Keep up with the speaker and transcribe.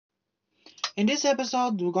In this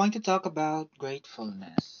episode, we're going to talk about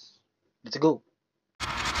gratefulness. Let's go.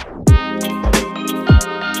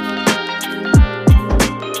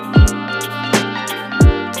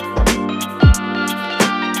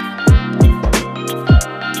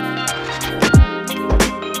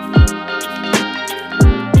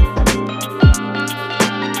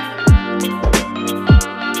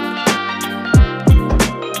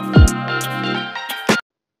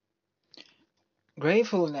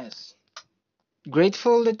 Gratefulness.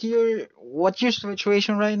 Grateful that what your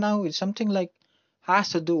situation right now is something like has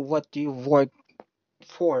to do what you worked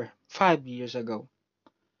for 5 years ago,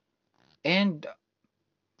 and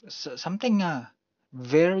something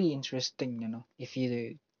very interesting. If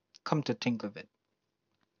you come to think of it,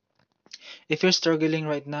 if you're struggling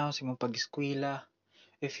right now sa imong pag-eskwela,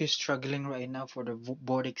 if you're struggling right now for the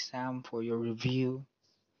board exam, for your review,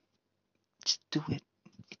 just do it.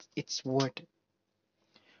 It's worth it.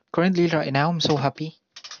 Currently, right now, I'm so happy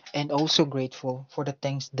and also grateful for the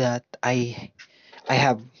things that I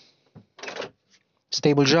have.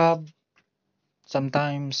 Stable job,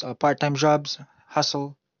 sometimes part-time jobs,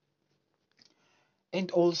 hustle,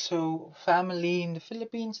 and also family in the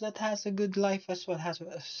Philippines that has a good life as well. Has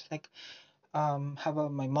like how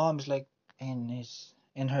about my mom's like and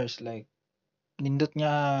hers like nindot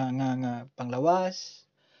niya nga panglawas,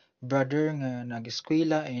 brother nga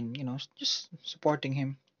nag-eskwela and just supporting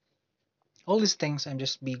him. All these things I'm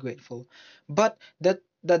just be grateful. But that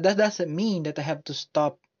doesn't mean that I have to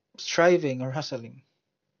stop striving or hustling.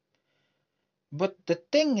 But the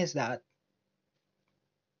thing is that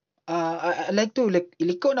I like to like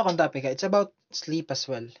iliko na kung topic. It's about sleep as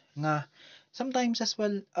well. Nga sometimes as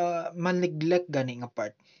well maneglect gani nga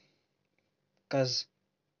part. Cause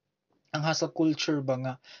ang hustle culture ba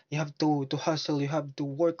nga you have to hustle, you have to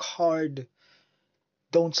work hard,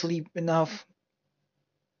 don't sleep enough.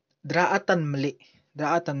 Draatan mali.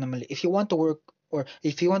 Draatan na mali. If you want to work or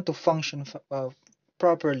if you want to function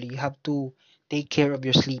properly, you have to take care of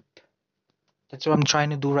your sleep. That's what I'm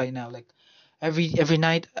trying to do right now. Like every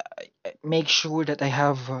night, make sure that I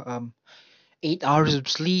have 8 hours of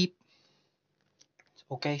sleep.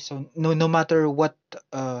 Okay, so no matter what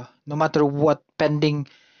pending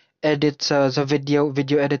edit sa video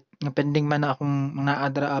edit nga pending man na akong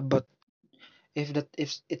naadra about if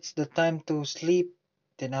it's the time to sleep,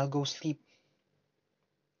 then I'll go sleep.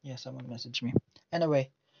 Yeah, someone messaged me.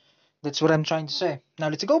 Anyway, that's what I'm trying to say. Now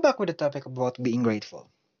let's go back with the topic about being grateful.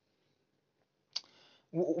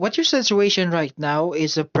 What your situation right now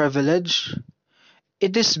is a privilege.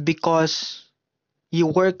 It is because you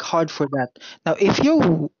work hard for that. Now, if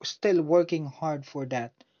you still working hard for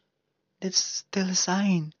that, that's still a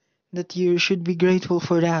sign that you should be grateful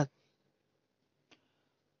for that.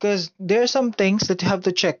 Because there are some things that you have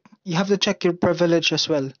to check. You have to check your privilege as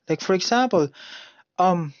well. Like for example,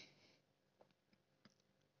 um,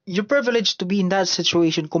 you're privileged to be in that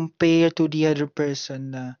situation compared to the other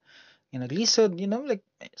person na naglisod, like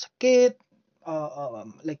sakit,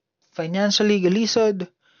 like financially galisod.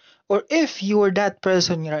 Or if you are that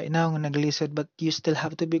person right now na naglisod, but you still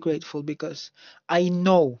have to be grateful because I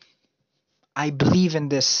know, I believe in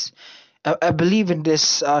this. I believe in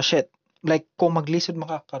this shit. Like kung maglisod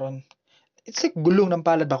makakaron, it's like gulong ng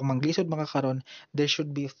palad ba kung maglisod makakaron, there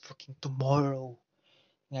should be a fucking tomorrow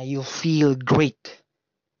nga you feel great.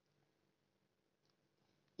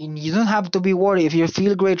 And you don't have to be worried if you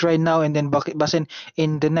feel great right now and then basin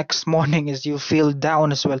in the next morning is you feel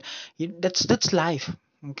down as well. That's life.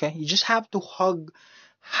 Okay? You just have to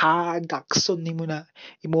hagakson nimo na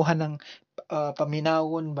imuha ng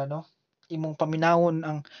paminawon ba no? Imong paminawon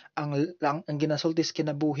ang ginasultis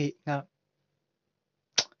kinabuhi nga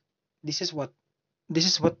this is what this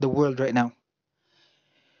is what the world right now.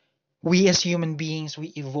 We as human beings we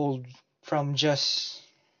evolved from just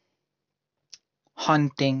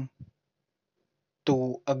hunting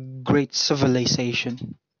to a great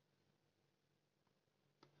civilization.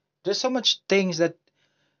 There's so much things that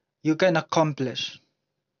you can accomplish,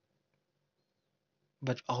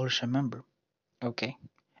 but always remember, okay,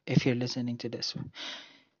 if you're listening to this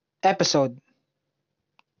episode,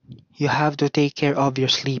 you have to take care of your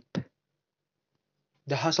sleep.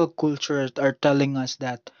 The hustle culture are telling us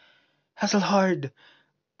that hustle hard.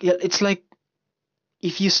 Yeah, it's like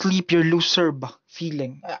if you sleep, you're loser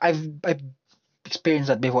feeling. I've experienced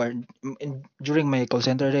that before. During my call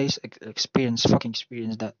center days, experienced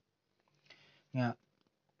that. Yeah,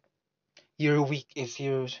 you're weak if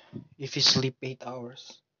you sleep 8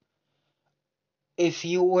 hours. If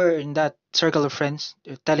you were in that circle of friends,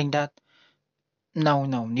 they're telling that no,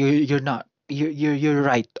 you're not. You're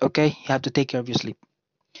right. Okay, you have to take care of your sleep.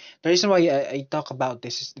 The reason why I talk about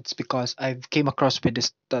this is it's because I've came across with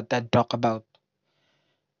this TED talk about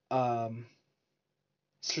um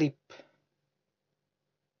sleep.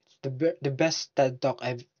 It's the best TED talk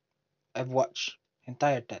I've watched.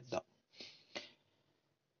 Entire TED talk.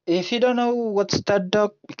 If you don't know what's TED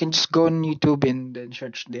talk, you can just go on YouTube and then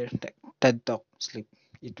search there TED talk sleep.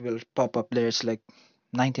 It will pop up. There's like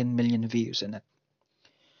 19 million views in it.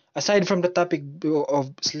 Aside from the topic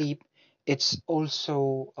of sleep, it's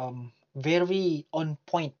also very on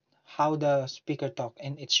point how the speaker talk,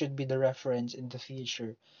 and it should be the reference in the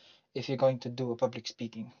future if you're going to do a public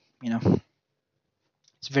speaking. You know,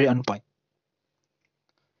 it's very on point.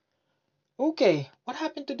 Okay, what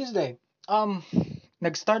happened to this day?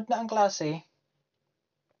 Nag-start na ang klase,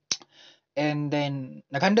 and then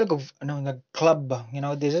nag-handle ko, nag-club ba? You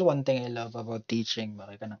know, this is one thing I love about teaching,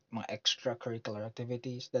 mga extracurricular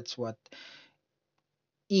activities. That's what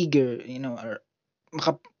eager, or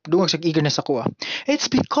makadungag sa eagerness ako. It's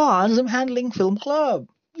because I'm handling film club.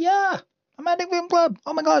 Yeah, I'm handling film club.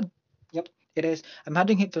 Oh my god. Yep, it is. I'm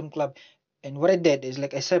handling film club. And what I did is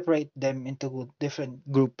like I separate them into different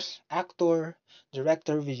groups. Actor,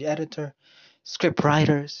 director, video editor, script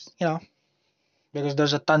writers, because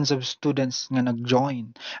there's a tons of students nga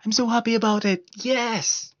nag-join. I'm so happy about it.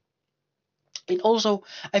 Yes. And also,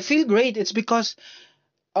 I feel great. It's because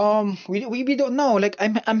we don't know. Like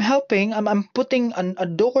I'm helping. I'm putting a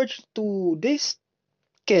door to these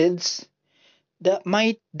kids that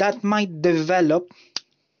might develop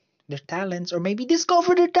their talents or maybe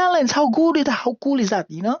discover their talents. How cool is that?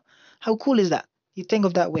 How cool is that? You think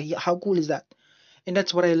of that way. Yeah, how cool is that? And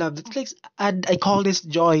that's what I love. It's like I call this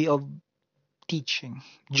joy of teaching.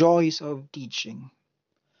 Joys of teaching.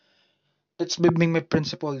 That's been my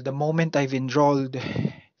principle. The moment I've enrolled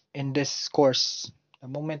in this course, the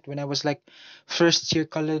moment when I was like first year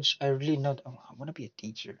college, I really know I want to be a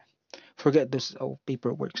teacher. Forget this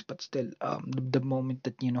paperwork, but still, the moment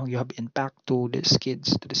that you have impact to these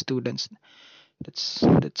kids, to the students, that's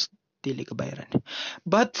dili kabayaran.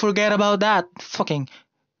 But forget about that. Fucking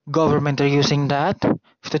government are using that.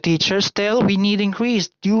 The teachers still we need increase.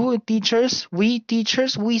 We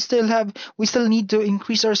still need to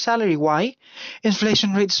increase our salary. Why?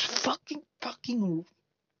 Inflation rates fucking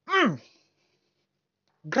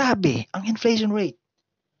grabe ang inflation rate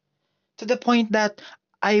to the point that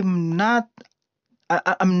I'm not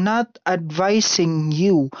I'm not advising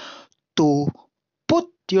you to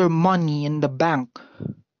put your money in the bank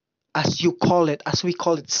as we call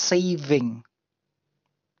it saving.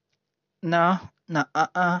 No, no,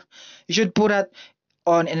 you should put that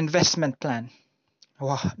on an investment plan.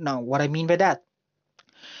 Now, what I mean by that,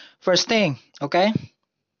 first thing, okay,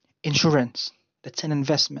 insurance. That's an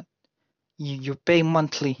investment. You pay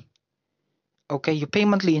monthly. Okay, you pay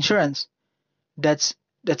monthly insurance. That's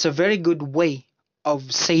that's a very good way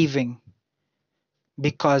of saving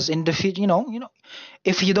because in the future,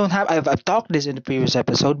 if you don't have, I've talked this in the previous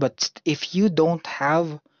episode, but if you don't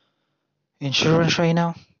have insurance right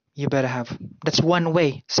now, you better have. That's one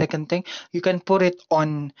way. Second thing, you can put it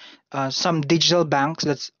on some digital banks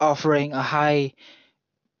that's offering a high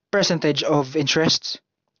percentage of interest,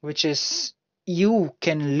 which is you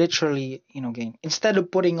can literally gain instead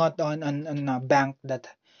of putting it on a bank that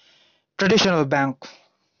traditional bank.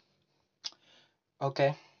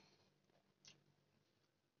 Okay,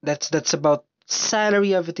 that's about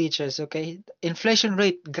salary of the teachers. Okay, inflation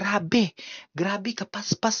rate, grabe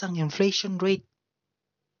kapaspas ang inflation rate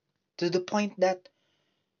to the point that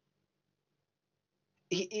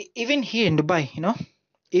even here in Dubai,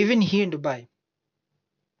 even here in Dubai,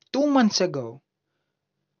 2 months ago,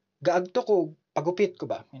 gaagto ko, pagupit ko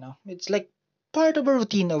ba, it's like part of a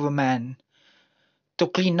routine of a man to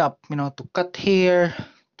clean up, to cut hair,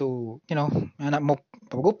 to, anak mo,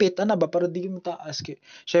 pagupit, ana ba, para di mo taas.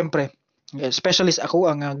 Siyempre, specialist ako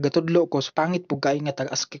ang gatudlo ko, so pangit po kayo nga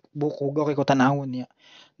tagas buko, okay ko tanawon niya,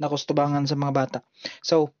 nakustubangan sa mga bata.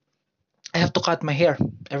 So, I have to cut my hair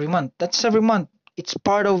every month. That's every month. It's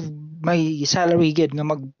part of my salary gid nga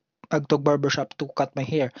magtog barbershop to cut my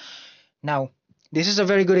hair. Now, this is a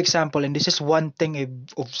very good example and this is one thing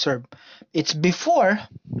I've observed. It's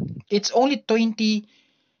only 20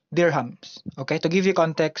 dirhams. Okay, to give you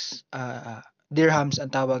context, dirhams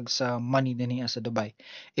ang tawag sa money din sa Dubai.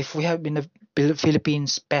 If we have in the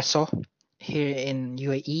Philippines peso, here in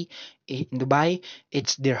UAE, in Dubai,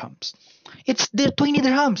 it's dirhams. It's there 20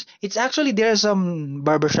 dirhams. It's actually there are some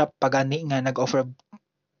barbershop pagani nga nag-offer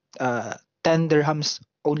 10 dirhams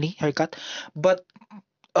only haircut, but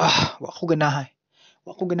wa ko ganahay.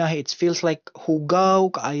 It feels like hugaw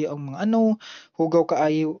kaayo ang mga hugaw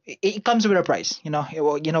kaayo. It comes with a price, you know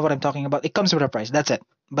what I'm talking about. It comes with a price. That's it.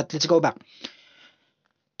 But let's go back.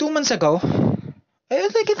 2 months ago, I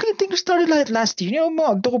think it started like last year.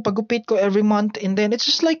 Mo, agto ko pagupit ko every month, and then it's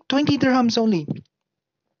just like 20 dirhams only.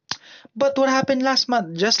 But what happened last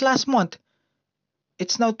month? Just last month,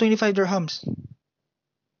 it's now 25 dirhams.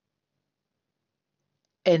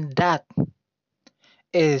 And that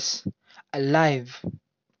is a live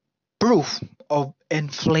proof of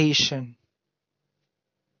inflation.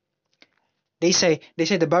 They say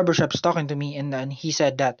the barbershop's talking to me, and then he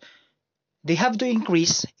said that they have to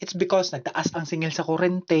increase. It's because nagtaas ang singil sa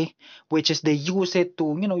kurente, which is they use it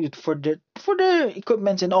to, for the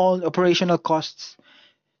equipments and all operational costs.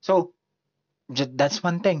 So that's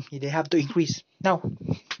one thing they have to increase. Now,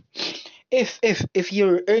 if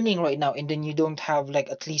you're earning right now and then you don't have like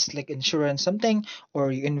at least like insurance something,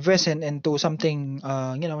 or you invest into something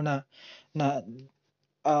na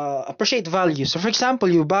appreciate value. So for example,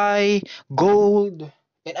 you buy gold,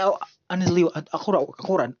 and honestly,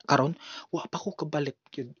 karon wa pa ko kabalit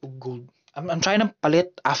yun og gold. I'm trying to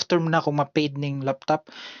palit after na ako ma-paid ning laptop,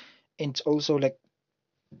 and it's also like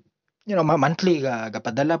monthly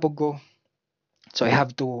gapadala pug ko. So I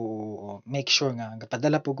have to make sure nga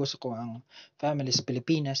gapadala pug ko sa ko ang family sa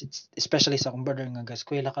Pilipinas, it's especially sa akong brother nga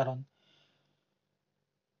gaskwela karon.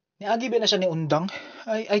 Niagi ba na siya ni undang?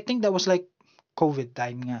 I think that was like COVID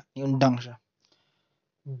time nga ni undang siya.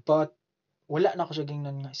 But wala na ako siya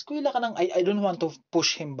gingnan nga eskwela ka nang I don't want to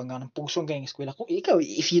push him ba nga ng pugsong kay eskwela ko. Ikaw,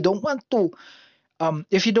 if you don't want to nga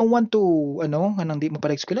nang di mo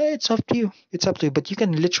pa eskwela, it's up to you, but you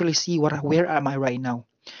can literally see where am I right now.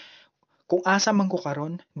 Kung asa man ko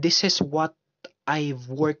karon, this is what I've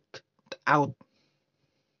worked out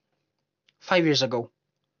 5 years ago.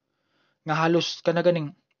 Nga halos ka na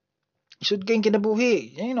ganing isud kayong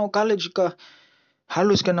kinabuhi, college ka,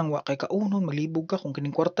 halos ka nang wa kay kaunon, maglibog ka kung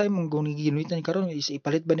kining kwarta imong ginulitan karon is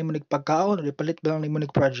ipalit ba nimo nagpagkaon o ipalit ba lang nimo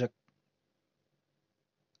nag-project.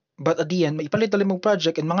 But at the end, maipalit lang mo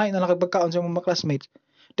project and mga na nakapagkaon sa mga classmates.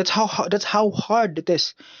 That's how hard it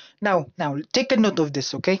is. Now, take a note of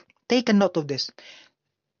this, okay? Take a note of this.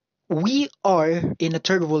 We are in a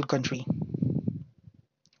third world country.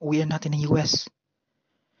 We are not in the US.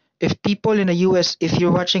 If people in the US, if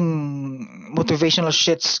you're watching motivational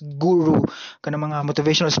shits, guru, kana mga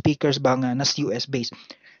motivational speakers ba nga nas US based,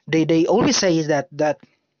 they always say that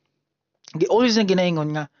they always na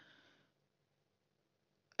ginaingon nga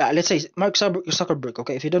let's say Mark Zuckerberg,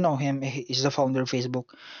 okay? If you don't know him, he's the founder of Facebook.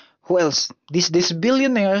 Who else? These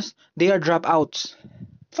billionaires, they are dropouts.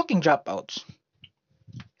 Fucking dropouts.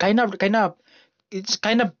 Kind of it's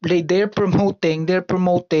kind of like they're promoting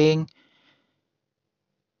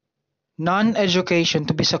non-education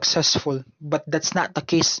to be successful, but that's not the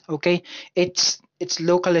case, okay? It's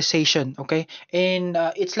localization, okay? And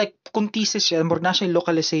it's like kung thesis siya, more na siya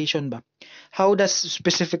localization ba? How does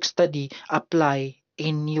specific study apply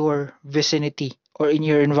in your vicinity or in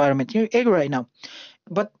your environment, your area right now?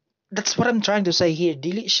 But that's what I'm trying to say here.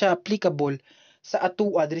 Dili siya applicable sa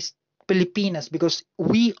atua diri Pilipinas because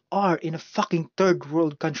we are in a fucking third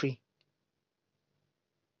world country.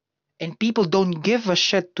 And people don't give a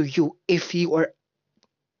shit to you if you are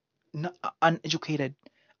uneducated,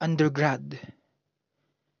 undergrad.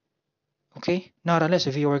 Okay? Not unless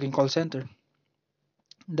if you work in call center.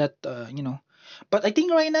 That But I think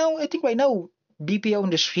right now BPO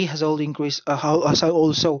industry has also increased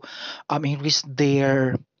increased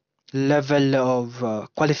their level of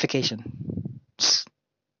qualification.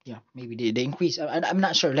 Yeah, maybe they increase. I'm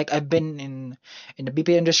not sure. Like I've been in the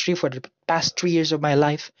BPO industry for the past 3 years of my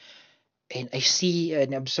life, and I see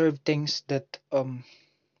and observe things that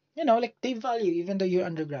like they value even though you're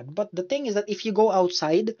undergrad. But the thing is that if you go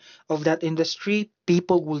outside of that industry,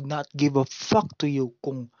 people will not give a fuck to you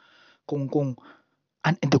kung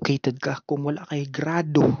uneducated ka, kung wala kay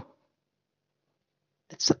grado.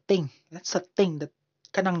 That's a thing that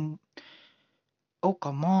kanang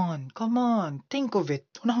come on, think of it.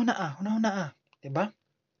 Una, diba?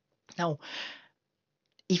 Now,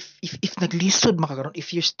 if naglisod makakaroon,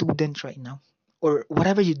 if you're student right now, or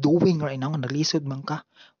whatever you're doing right now, naglisod man ka,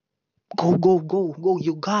 go,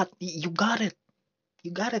 you got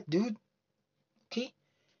it, dude. Okay?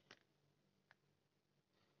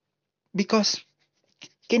 Because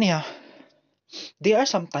kini there are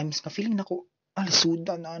sometimes na feeling nako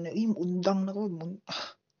alisudan na undang nako.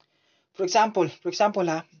 For example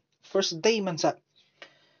first day man sa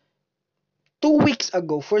 2 weeks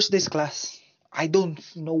ago, first day's class, I don't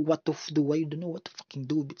know what to do. I don't know what to fucking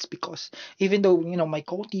do. It's because even though my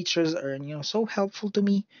co-teachers are so helpful to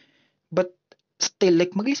me, but still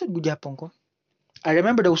like maglisod gud yapon ko. I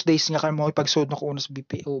remember those days nga kan mo ipagsud na ko una sa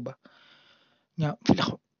BPO ba. Nga feel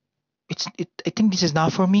ako I think this is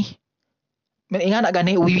not for me. Nga na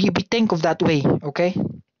gani, we think of that way, okay?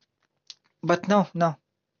 But no, no,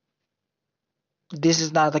 this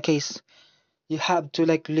is not the case. You have to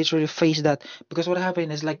like literally face that because what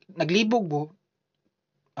happened is like naglibog mo,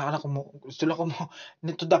 ko mo gusto lang ko mo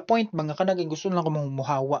to the point mga kanaging gusto lang ko mo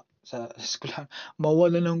muhawa sa eskwelahan.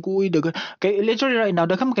 Mawala lang ko dagan kay literally right now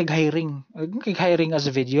daghang kay hiring as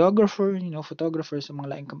a videographer, photographer sa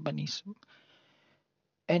mga laing companies.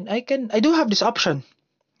 And I do have this option,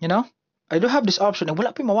 you know? I do have this option. And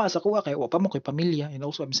wala pa mawa sa kuha kay wa pa mo kay pamilya and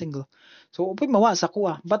also I'm single. So wa pa mawa sa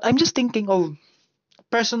kuha. But I'm just thinking of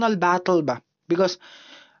personal battle ba? Because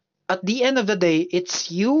at the end of the day, it's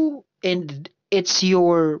you and it's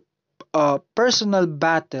your personal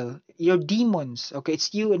battle, your demons. Okay,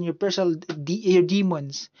 it's you and your your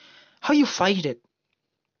demons. How you fight it?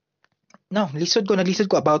 No, naglisod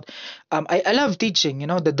ko about I love teaching,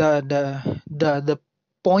 the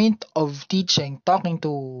point of teaching, talking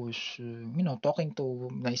to talking to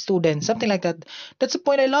my students, something like that. That's the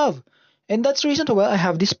point I love. And that's the reason why I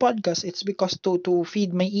have this podcast. It's because to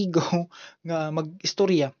feed my ego nga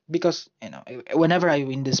mag-istorya because whenever I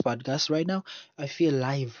win this podcast right now, I feel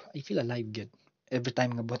alive. I feel alive good every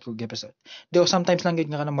time nga buhat ko episode. Though sometimes lang gid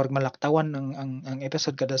nga kanang malaktawan ang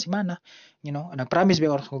episode kada semana, nag-promise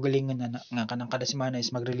ba ako galingon na nga kanang kada semana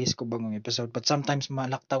is mag-release ko bagong episode. But sometimes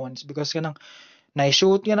malaktawan is because kanang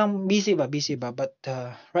na-shoot kanang busy ba. But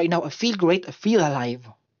right now I feel great, I feel alive.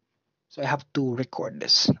 So I have to record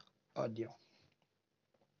this audio.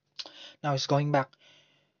 Now it's going back.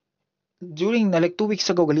 During like 2 weeks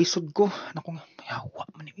ago, galisod ko. Naku nga, mayawa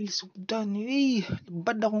man yung ilisudan.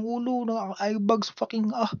 Bad akong ulo. Eye bags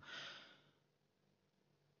fucking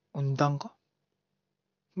undang ko.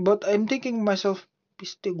 But I'm thinking myself,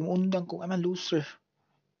 piste, undang ko. I'm a loser.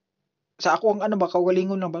 Sa ako ang ba,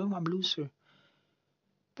 kaugalingon lang ba? I'm a loser.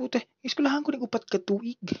 Puta, iskulahan ko ni upat ka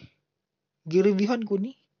tuig. Gireviewhan ko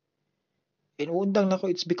ni. And undang na ko,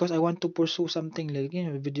 it's because I want to pursue something like,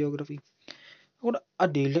 videography. Ako na,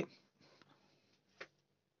 adili.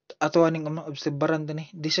 Ato aning obserbaran din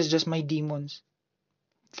This is just my demons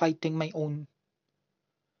fighting my own.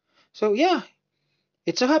 So yeah,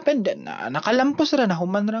 it so happened na nakalampos ra na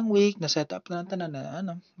human rang week na set up na tanan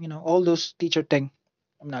na all those teacher thing.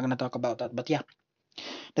 I'm not gonna talk about that, but yeah,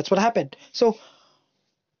 that's what happened. So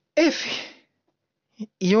if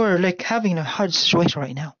you're like having a hard situation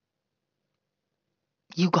right now,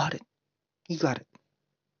 you got it. You got it.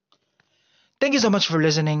 Thank you so much for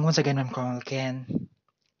listening. Once again, I'm Carl Ken.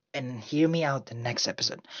 And hear me out the next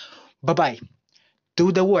episode. Bye-bye.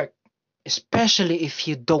 Do the work. Especially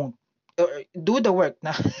if you don't. Do the work.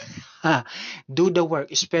 Do the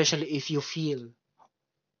work. Especially if you feel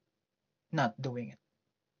not doing it.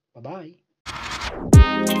 Bye-bye.